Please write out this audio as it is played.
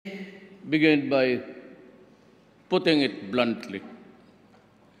begin by putting it bluntly.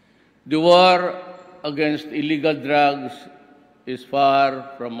 The war against illegal drugs is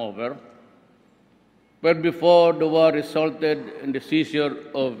far from over. Where before the war resulted in the seizure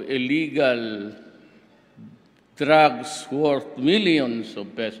of illegal drugs worth millions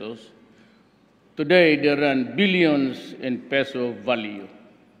of pesos, today they run billions in peso value.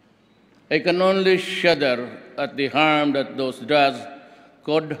 I can only shudder at the harm that those drugs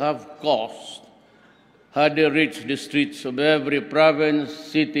could have caused had they reached the streets of every province,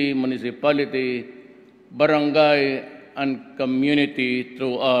 city, municipality, barangay, and community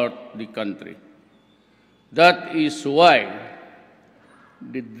throughout the country. That is why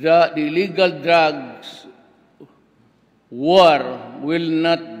the illegal drugs war will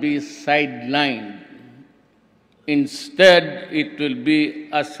not be sidelined. Instead, it will be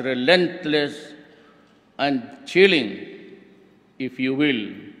as relentless and chilling, if you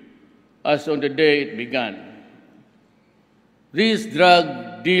will, as on the day it began. These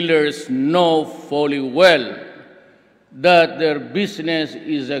drug dealers know fully well that their business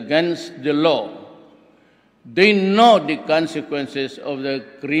is against the law. They know the consequences of their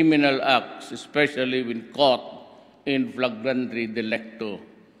criminal acts, especially when caught in flagrante delicto,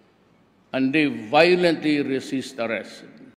 and they violently resist arrest.